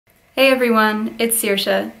Hey everyone, it's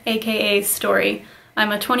Saoirse, aka Story.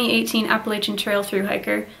 I'm a 2018 Appalachian Trail thru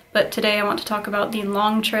hiker, but today I want to talk about the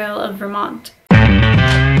Long Trail of Vermont.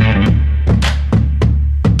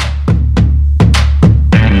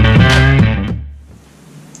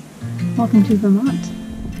 Welcome to Vermont.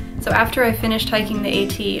 So after I finished hiking the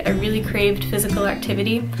AT, I really craved physical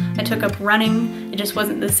activity. I took up running, it just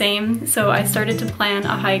wasn't the same, so I started to plan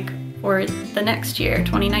a hike for the next year,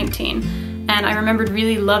 2019. And I remembered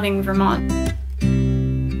really loving Vermont.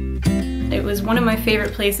 It was one of my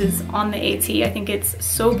favorite places on the AT. I think it's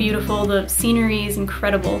so beautiful, the scenery is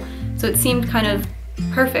incredible, so it seemed kind of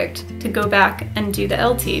perfect to go back and do the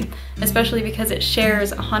LT, especially because it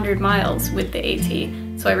shares 100 miles with the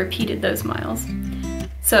AT, so I repeated those miles.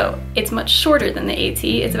 So it's much shorter than the AT,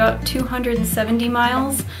 it's about 270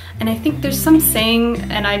 miles, and I think there's some saying,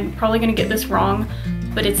 and I'm probably gonna get this wrong,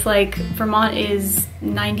 but it's like Vermont is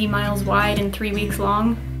 90 miles wide and 3 weeks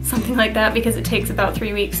long, something like that, because it takes about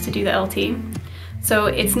 3 weeks to do the LT. So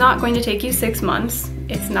it's not going to take you 6 months.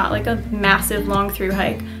 It's not like a massive long through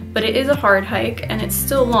hike, but it is a hard hike and it's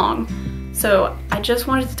still long. So I just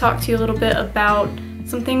wanted to talk to you a little bit about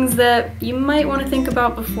some things that you might want to think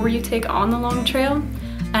about before you take on the long trail.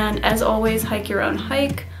 And as always, hike your own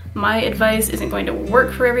hike. My advice isn't going to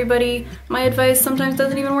work for everybody. My advice sometimes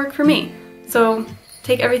doesn't even work for me. So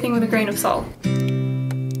take everything with a grain of salt.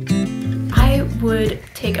 I would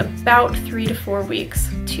take about 3 to 4 weeks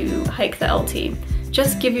to hike the LT.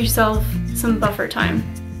 Just give yourself some buffer time.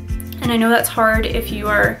 And I know that's hard if you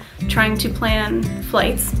are trying to plan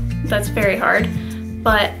flights. That's very hard.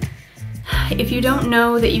 But if you don't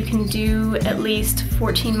know that you can do at least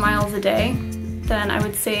 14 miles a day, then I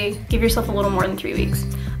would say give yourself a little more than 3 weeks.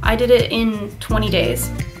 I did it in 20 days.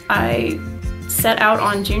 I set out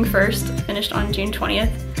on June 1st, finished on June 20th,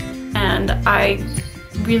 and I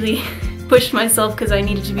really pushed myself because I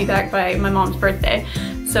needed to be back by my mom's birthday.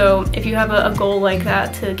 So if you have a goal like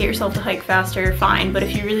that to get yourself to hike faster, fine, but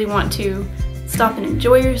if you really want to stop and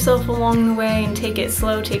enjoy yourself along the way and take it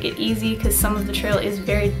slow, take it easy, because some of the trail is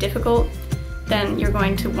very difficult, then you're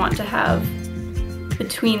going to want to have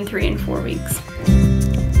between 3 and 4 weeks.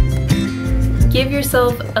 Give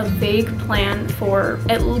yourself a vague plan for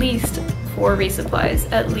at least 4 resupplies,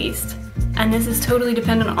 at least. And this is totally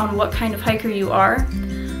dependent on what kind of hiker you are.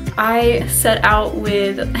 I set out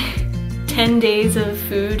with 10 days of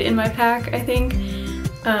food in my pack, I think,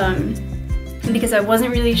 because I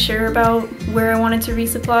wasn't really sure about where I wanted to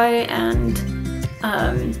resupply, and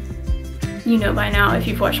you know by now if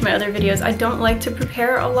you've watched my other videos, I don't like to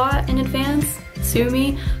prepare a lot in advance, sue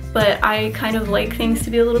me, but I kind of like things to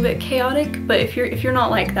be a little bit chaotic. But if you're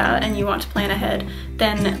not like that and you want to plan ahead,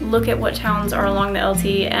 then look at what towns are along the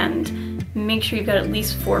LT and make sure you've got at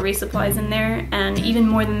least 4 resupplies in there, and even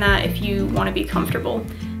more than that if you want to be comfortable,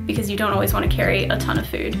 because you don't always want to carry a ton of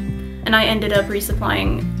food. And I ended up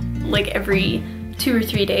resupplying like every 2 or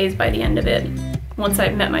 3 days by the end of it, once I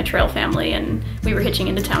met my trail family and we were hitching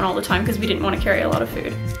into town all the time because we didn't want to carry a lot of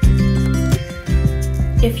food.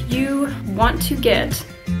 If you want to get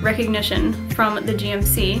recognition from the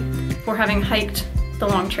GMC for having hiked the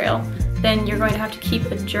long trail, then you're going to have to keep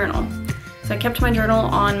a journal. So I kept my journal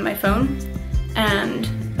on my phone, and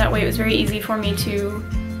that way it was very easy for me to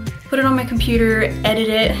put it on my computer, edit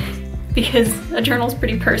it, because a journal's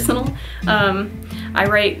pretty personal. I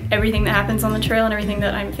write everything that happens on the trail and everything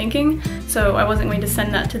that I'm thinking, so I wasn't going to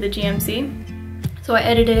send that to the GMC. So I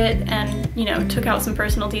edited it and, you know, took out some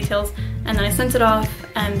personal details, and then I sent it off,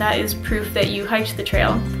 and that is proof that you hiked the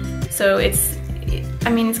trail. So it's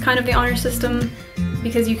kind of the honor system,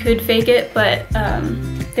 because you could fake it, but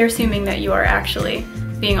they're assuming that you are actually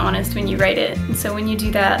being honest when you write it. And so when you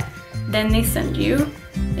do that, then they send you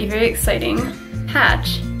a very exciting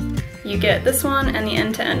patch. You get this one and the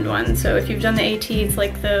end-to-end one. So if you've done the AT, it's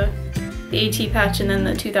like the AT patch and then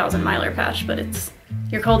the 2,000 miler patch, but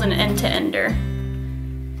you're called an end-to-ender.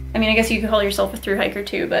 I mean, I guess you could call yourself a thru hiker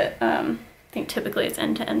too, but I think typically it's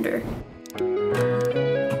end-to-ender.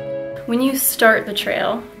 When you start the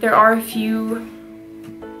trail, there are a few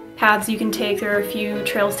paths you can take, there are a few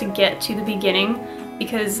trails to get to the beginning,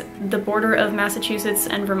 because the border of Massachusetts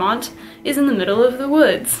and Vermont is in the middle of the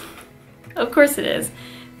woods. Of course it is.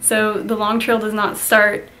 So the long trail does not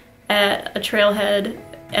start at a trailhead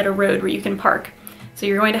at a road where you can park. So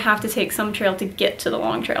you're going to have to take some trail to get to the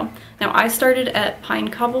long trail. Now I started at Pine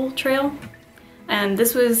Cobble Trail, and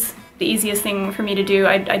this was the easiest thing for me to do.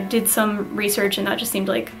 I did some research and that just seemed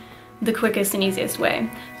like the quickest and easiest way.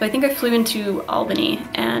 So I think I flew into Albany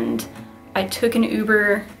and I took an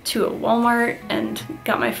Uber to a Walmart and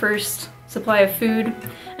got my first supply of food,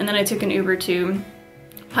 and then I took an Uber to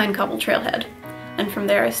Pine Cobble Trailhead. and from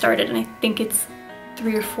there I started, and I think it's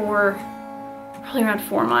 3 or 4, probably around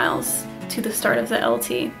 4 miles to the start of the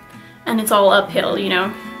LT. And it's all uphill, you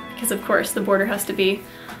know, because of course the border has to be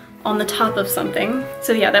on the top of something.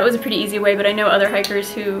 So yeah, that was a pretty easy way, but I know other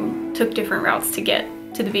hikers who took different routes to get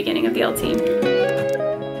to the beginning of the LT.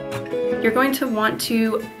 You're going to want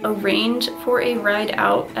to arrange for a ride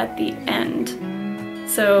out at the end.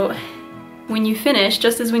 So when you finish,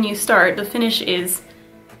 just as when you start, the finish is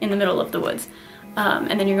in the middle of the woods.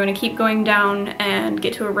 And then you're going to keep going down and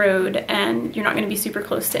get to a road, and you're not going to be super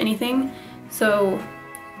close to anything. So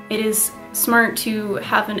it is smart to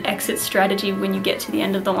have an exit strategy when you get to the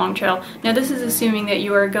end of the long trail. Now this is assuming that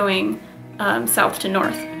you are going south to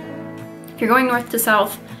north. If you're going north to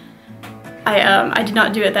south, I did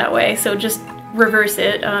not do it that way, so just reverse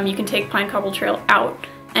it. You can take Pine Cobble Trail out,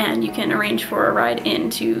 and you can arrange for a ride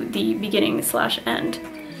into the beginning/end.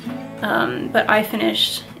 But I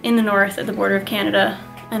finished in the north at the border of Canada,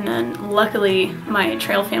 and then luckily my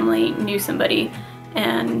trail family knew somebody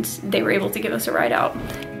and they were able to give us a ride out.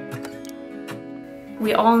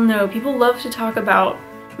 We all know, people love to talk about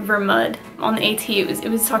Vermont. On the AT, it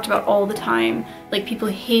was talked about all the time. Like, people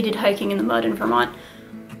hated hiking in the mud in Vermont.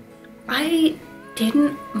 I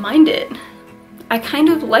didn't mind it. I kind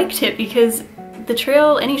of liked it because the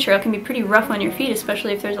trail, any trail, can be pretty rough on your feet,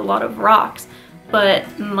 especially if there's a lot of rocks.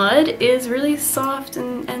 But mud is really soft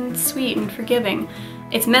and sweet and forgiving.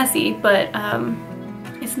 It's messy, but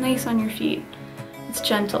it's nice on your feet. It's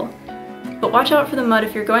gentle. But watch out for the mud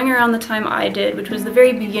if you're going around the time I did, which was the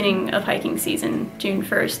very beginning of hiking season, June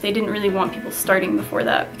 1st. They didn't really want people starting before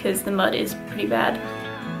that because the mud is pretty bad.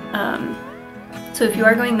 So if you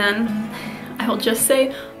are going then, I will just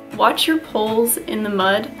say, watch your poles in the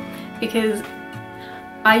mud, because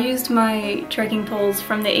I used my trekking poles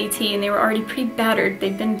from the AT and they were already pretty battered.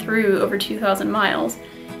 They'd been through over 2,000 miles.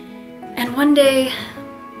 And one day,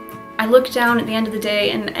 I looked down at the end of the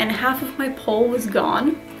day and half of my pole was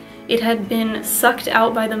gone. It had been sucked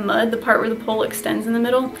out by the mud, the part where the pole extends in the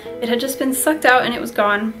middle. It had just been sucked out and it was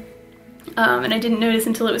gone. And I didn't notice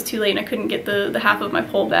until it was too late and I couldn't get the half of my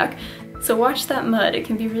pole back. So watch that mud, it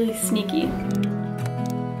can be really sneaky.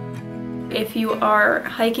 If you are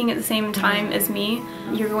hiking at the same time as me,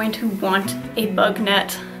 you're going to want a bug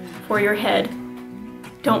net for your head.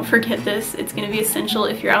 Don't forget this, it's going to be essential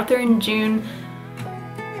if you're out there in June.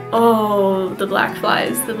 Oh, the black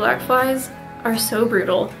flies. The black flies are so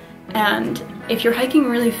brutal, and if you're hiking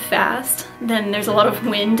really fast, then there's a lot of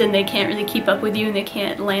wind and they can't really keep up with you and they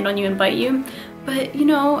can't land on you and bite you. But you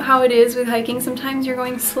know how it is with hiking, sometimes you're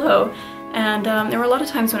going slow. And there were a lot of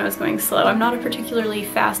times when I was going slow. I'm not a particularly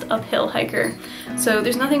fast uphill hiker, so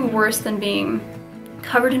there's nothing worse than being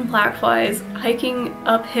covered in black flies, hiking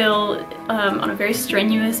uphill on a very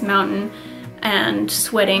strenuous mountain and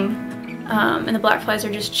sweating, and the black flies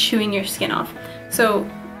are just chewing your skin off. So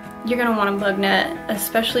you're gonna want a bug net,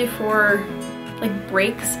 especially for like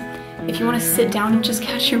breaks. If you want to sit down and just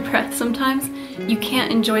catch your breath sometimes, you can't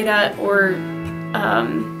enjoy that or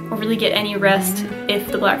really get any rest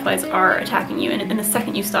if the black flies are attacking you, and the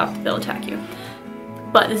second you stop, they'll attack you.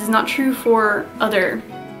 But this is not true for other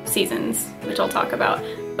seasons, which I'll talk about.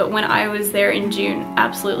 But when I was there in June,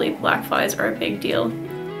 absolutely, black flies are a big deal.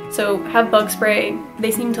 So have bug spray.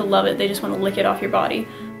 They seem to love it. They just want to lick it off your body.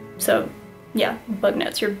 So yeah, bug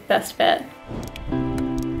net's your best bet.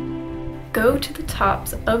 Go to the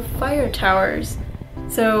tops of fire towers.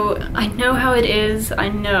 So I know how it is. I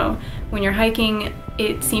know when you're hiking,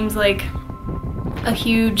 it seems like a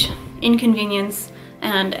huge inconvenience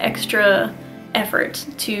and extra effort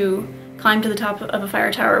to climb to the top of a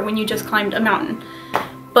fire tower when you just climbed a mountain.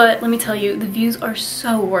 But let me tell you, the views are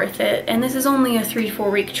so worth it, and this is only a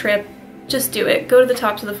 3-4 week trip. Just do it. Go to the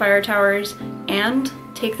tops of the fire towers and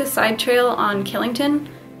take the side trail on Killington,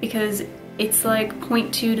 because it's like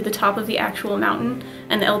 0.2 to the top of the actual mountain,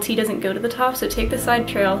 and the LT doesn't go to the top, so take the side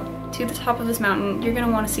trail to the top of this mountain. You're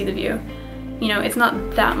gonna want to see the view. You know, it's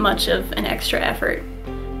not that much of an extra effort,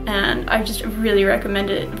 and I just really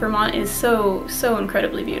recommend it. Vermont is so, so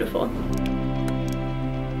incredibly beautiful.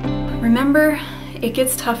 Remember, it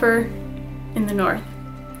gets tougher in the north.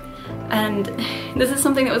 And this is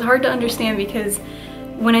something that was hard to understand, because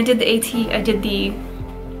when I did the AT, I did the,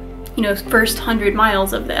 you know, first 100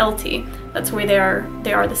 miles of the LT. That's where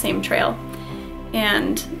they are the same trail.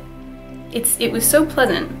 And it was so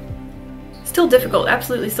pleasant. Still difficult,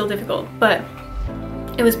 absolutely still difficult, but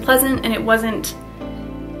it was pleasant, and it wasn't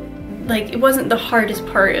the hardest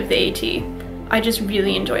part of the AT. I just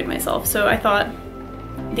really enjoyed myself, so I thought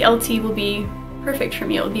the LT will be perfect for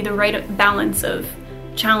me. It will be the right balance of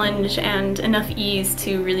challenge and enough ease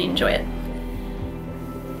to really enjoy it.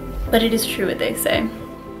 But it is true what they say.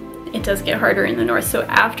 It does get harder in the north. So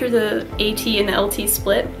after the AT and the LT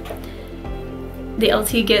split, the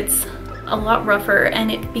LT gets a lot rougher, and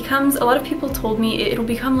it becomes, a lot of people told me it'll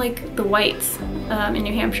become like the whites in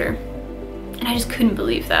New Hampshire. And I just couldn't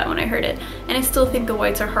believe that when I heard it. And I still think the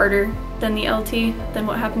whites are harder than the LT, than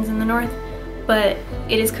what happens in the north. But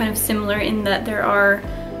it is kind of similar in that there are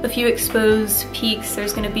a few exposed peaks.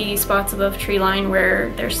 There's going to be spots above tree line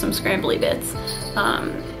where there's some scrambly bits.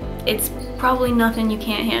 It's probably nothing you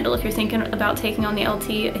can't handle. If you're thinking about taking on the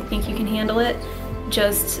LT, I think you can handle it.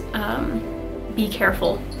 Just be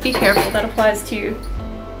careful. Be careful. That applies to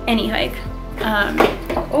any hike.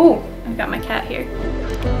 Oh, I've got my cat here.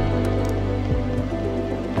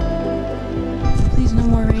 Please no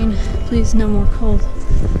more rain. Please no more cold.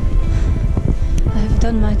 I have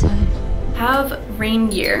done my time. Have rain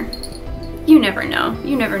gear. You never know.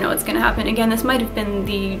 You never know what's gonna happen. Again, this might have been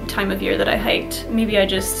the time of year that I hiked. Maybe I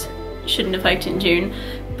just shouldn't have hiked in June,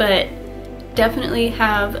 but definitely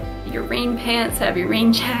have your rain pants, have your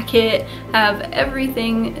rain jacket, have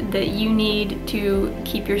everything that you need to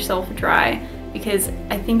keep yourself dry, because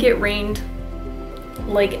I think it rained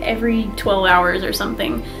like every 12 hours or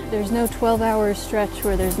something. There's no 12-hour stretch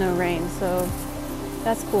where there's no rain, so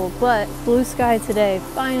that's cool. But blue sky today,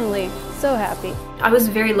 finally. So happy. I was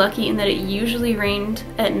very lucky in that it usually rained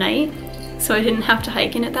at night, so I didn't have to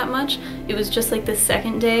hike in it that much. It was just like the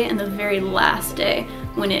second day and the very last day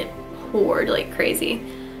when it poured like crazy.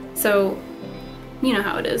 So you know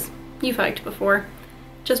how it is. You've hiked before.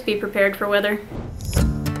 Just be prepared for weather.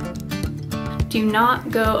 Do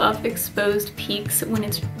not go up exposed peaks when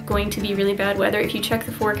it's going to be really bad weather. If you check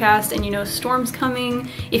the forecast and you know storm's coming,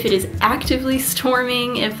 if it is actively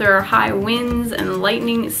storming, if there are high winds and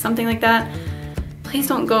lightning, something like that, please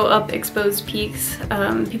don't go up exposed peaks.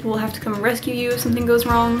 People will have to come rescue you if something goes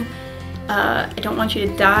wrong. I don't want you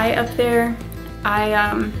to die up there.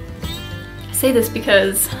 I say this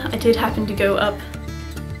because I did happen to go up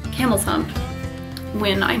Camel's Hump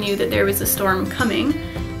when I knew that there was a storm coming,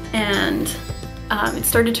 and it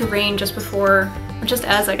started to rain just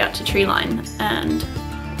as I got to tree line, and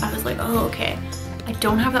I was like, oh, okay. I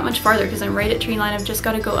don't have that much farther because I'm right at tree line. I've just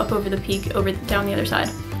got to go up over the peak, down the other side.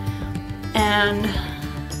 And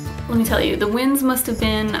let me tell you, the winds must have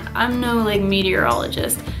been, I'm no like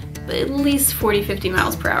meteorologist, but at least 40-50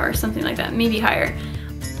 miles per hour, something like that, maybe higher.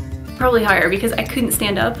 Probably higher, because I couldn't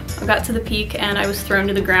stand up. I got to the peak and I was thrown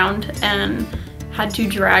to the ground and had to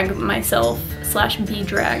drag myself / be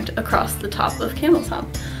dragged across the top of Camel's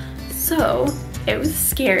Hump. So it was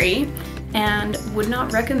scary and would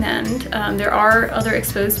not recommend. There are other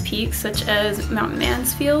exposed peaks such as Mount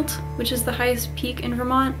Mansfield, which is the highest peak in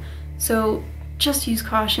Vermont. So just use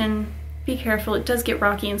caution, be careful. It does get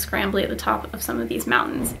rocky and scrambly at the top of some of these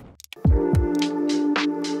mountains.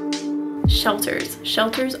 Shelters.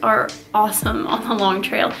 Shelters are awesome on the long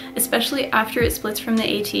trail, especially after it splits from the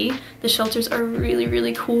AT. The shelters are really,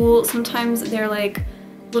 really cool. Sometimes they're like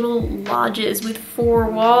little lodges with 4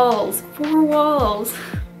 walls. 4 walls!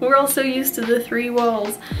 We're all so used to the 3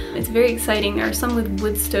 walls. It's very exciting. There are some with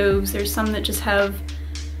wood stoves. There's some that just have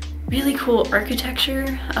really cool architecture.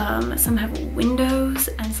 Some have windows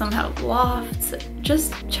and some have lofts.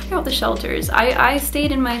 Just check out the shelters. I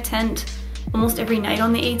stayed in my tent almost every night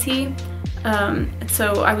on the AT.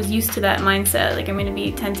 So I was used to that mindset, like I'm gonna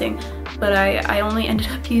be tenting, but I only ended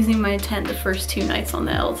up using my tent the first 2 nights on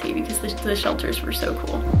the LT because the shelters were so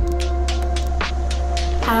cool.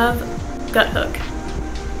 Have gut hook,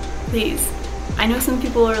 please. I know some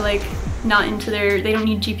people are like not into they don't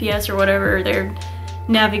need GPS or whatever, they're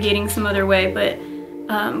navigating some other way, but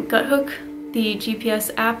gut hook, the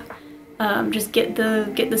GPS app, just get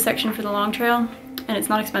the section for the long trail, and it's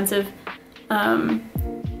not expensive.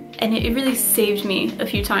 And it really saved me a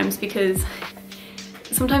few times, because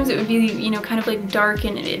sometimes it would be, you know, kind of like dark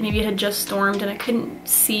and maybe it had just stormed and I couldn't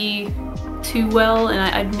see too well, and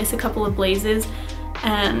I'd miss a couple of blazes.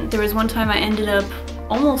 And there was one time I ended up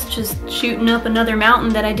almost just shooting up another mountain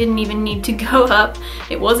that I didn't even need to go up.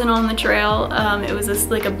 It wasn't on the trail. It was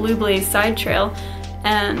like a blue blaze side trail,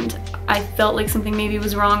 and I felt like something maybe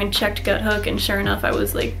was wrong and checked gut hook, and sure enough I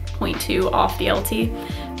was like 0.2 off the LT.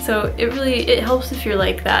 So it helps if you're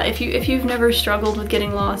like that. If you've never struggled with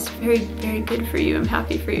getting lost, very, very good for you. I'm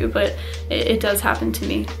happy for you, but it does happen to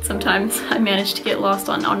me sometimes. I manage to get lost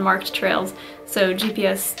on marked trails. So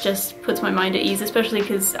GPS just puts my mind at ease, especially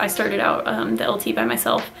because I started out the LT by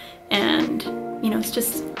myself, and you know, it's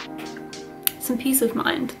just some peace of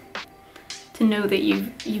mind to know that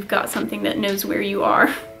you've got something that knows where you are.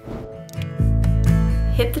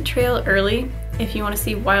 Hit the trail early if you want to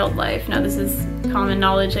see wildlife. Now this is common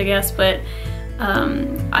knowledge, I guess, but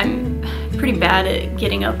I'm pretty bad at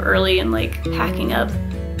getting up early and like packing up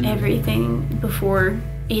everything before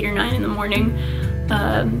 8 or 9 in the morning.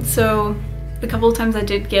 So the couple of times I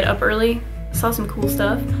did get up early, saw some cool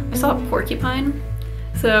stuff. I saw a porcupine,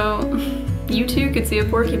 so you too could see a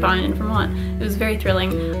porcupine in Vermont. It was very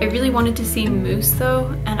thrilling. I really wanted to see moose though,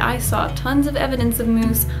 and I saw tons of evidence of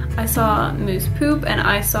moose. I saw moose poop and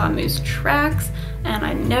I saw moose tracks, and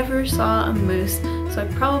I never saw a moose, so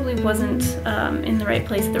I probably wasn't in the right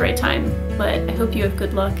place at the right time, but I hope you have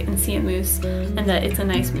good luck and see a moose, and that it's a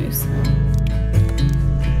nice moose.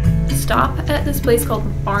 Stop at this place called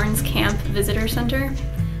Barnes Camp Visitor Center.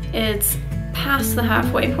 It's past the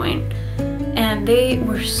halfway point, and they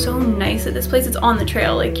were so nice at this place. It's on the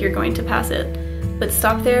trail, like you're going to pass it, but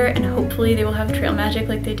stop there and hopefully they will have trail magic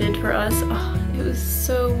like they did for us. Oh, it was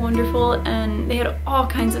so wonderful, and they had all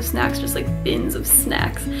kinds of snacks, just like bins of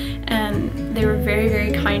snacks, and they were very,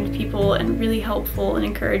 very kind people and really helpful and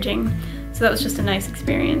encouraging, so that was just a nice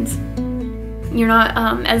experience. You're not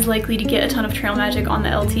as likely to get a ton of trail magic on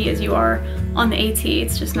the LT as you are on the AT.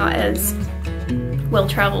 It's just not as well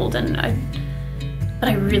traveled, and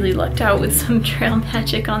I really lucked out with some trail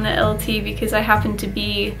magic on the LT because I happened to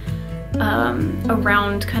be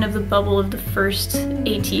around kind of the bubble of the first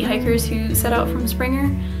AT hikers who set out from Springer,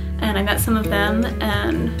 and I met some of them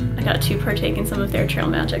and I got to partake in some of their trail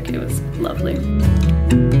magic. It was lovely.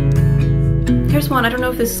 Here's one, I don't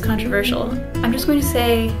know if this is controversial. I'm just going to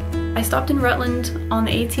say I stopped in Rutland on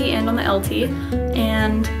the AT and on the LT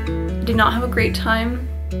and did not have a great time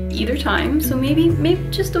either time, so maybe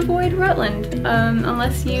just avoid Rutland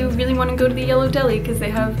unless you really want to go to the Yellow Deli because they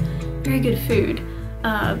have very good food.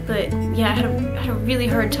 But yeah, I had a really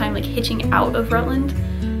hard time like hitching out of Rutland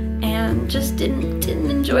and just didn't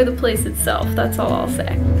enjoy the place itself. That's all I'll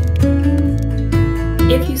say.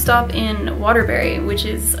 If you stop in Waterbury, which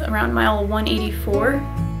is around mile 184,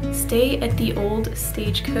 stay at the old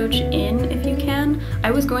Stagecoach Inn if you can.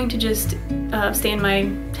 I was going to just stay in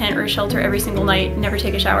my tent or shelter every single night, never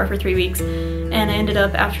take a shower for 3 weeks, and I ended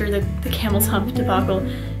up, after the Camel's Hump debacle,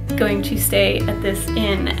 going to stay at this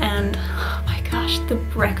inn, and oh my gosh, the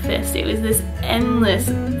breakfast. It was this endless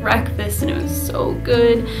breakfast and it was so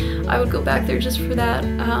good. I would go back there just for that.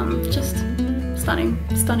 Just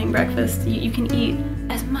stunning breakfast. You can eat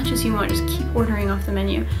as much as you want, just keep ordering off the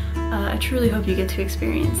menu. I truly hope you get to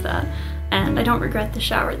experience that, and I don't regret the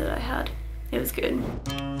shower that I had. It was good.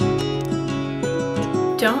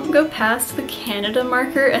 Don't go past the Canada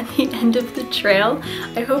marker at the end of the trail.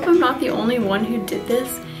 I hope I'm not the only one who did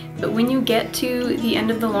this, but when you get to the end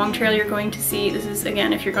of the long trail, you're going to see, this is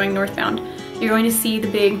again if you're going northbound, you're going to see the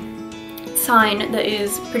big sign that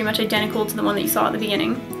is pretty much identical to the one that you saw at the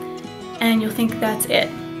beginning, and you'll think that's it.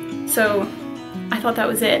 So I thought that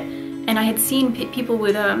was it. And I had seen people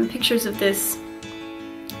with pictures of this,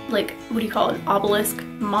 like, what do you call it, obelisk,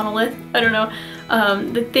 monolith, I don't know,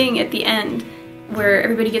 the thing at the end where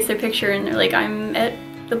everybody gets their picture and they're like, I'm at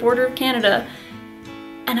the border of Canada.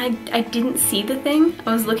 And I didn't see the thing.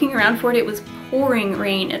 I was looking around for it. It was pouring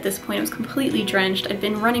rain at this point. It was completely drenched. I'd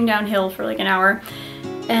been running downhill for like an hour,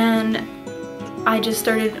 and I just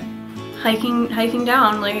started hiking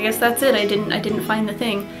down. Like, I guess that's it. I didn't find the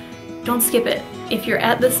thing. Don't skip it. If you're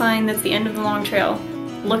at the sign that's the end of the long trail,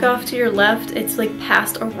 look off to your left. It's like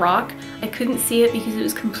past a rock. I couldn't see it because it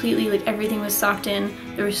was completely, like, everything was socked in.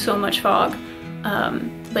 There was so much fog.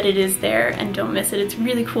 But it is there, and don't miss it. It's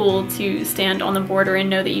really cool to stand on the border and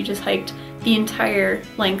know that you just hiked the entire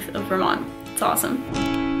length of Vermont. It's awesome.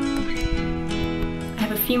 I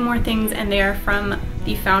have a few more things, and they are from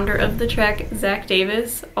the founder of the trek, Zach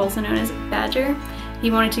Davis, also known as Badger. He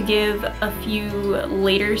wanted to give a few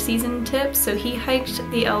later season tips. So he hiked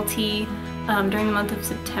the LT during the month of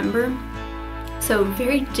September. So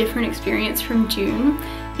very different experience from June.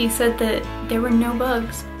 He said that there were no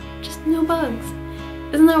bugs, just no bugs.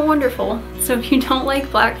 Isn't that wonderful? So if you don't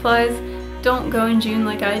like black flies, don't go in June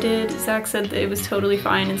like I did. Zach said that it was totally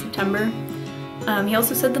fine in September. He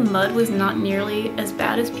also said the mud was not nearly as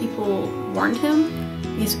bad as people warned him.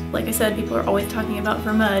 Because, like I said, people are always talking about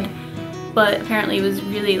Vermud, but apparently it was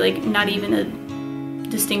really, like, not even a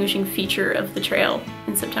distinguishing feature of the trail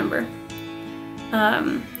in September.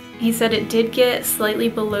 He said it did get slightly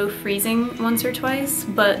below freezing once or twice,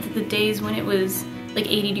 but the days when it was like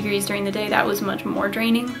 80 degrees during the day, that was much more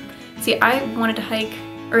draining. See, I wanted to hike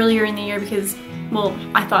earlier in the year because, well,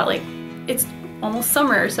 I thought, like, it's almost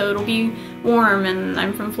summer, so it'll be warm, and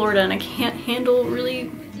I'm from Florida and I can't handle really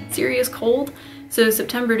serious cold. So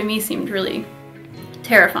September to me seemed really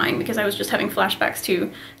terrifying because I was just having flashbacks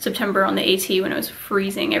to September on the AT when it was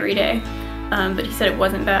freezing every day. But he said it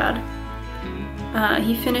wasn't bad.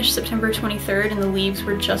 He finished September 23rd and the leaves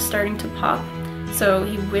were just starting to pop, so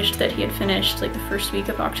he wished that he had finished like the first week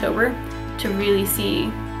of October to really see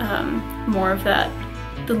more of that,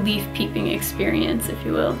 the leaf peeping experience, if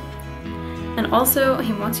you will. And also,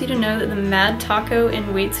 he wants you to know that the Mad Taco in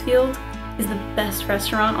Waitsfield is the best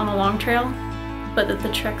restaurant on the Long Trail, but that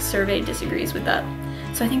the Trek survey disagrees with that.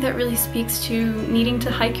 So I think that really speaks to needing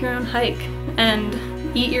to hike your own hike and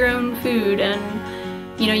eat your own food,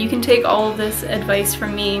 and you know, you can take all of this advice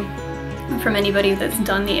from me, from anybody that's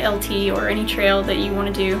done the LT or any trail that you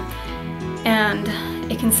want to do, and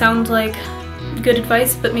it can sound like good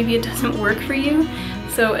advice, but maybe it doesn't work for you.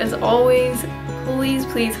 So as always,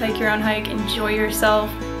 please hike your own hike, enjoy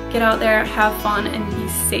yourself, get out there, have fun, and be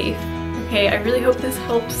safe. Okay, I really hope this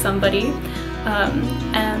helps somebody,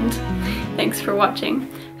 and thanks for watching.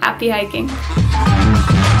 Happy hiking!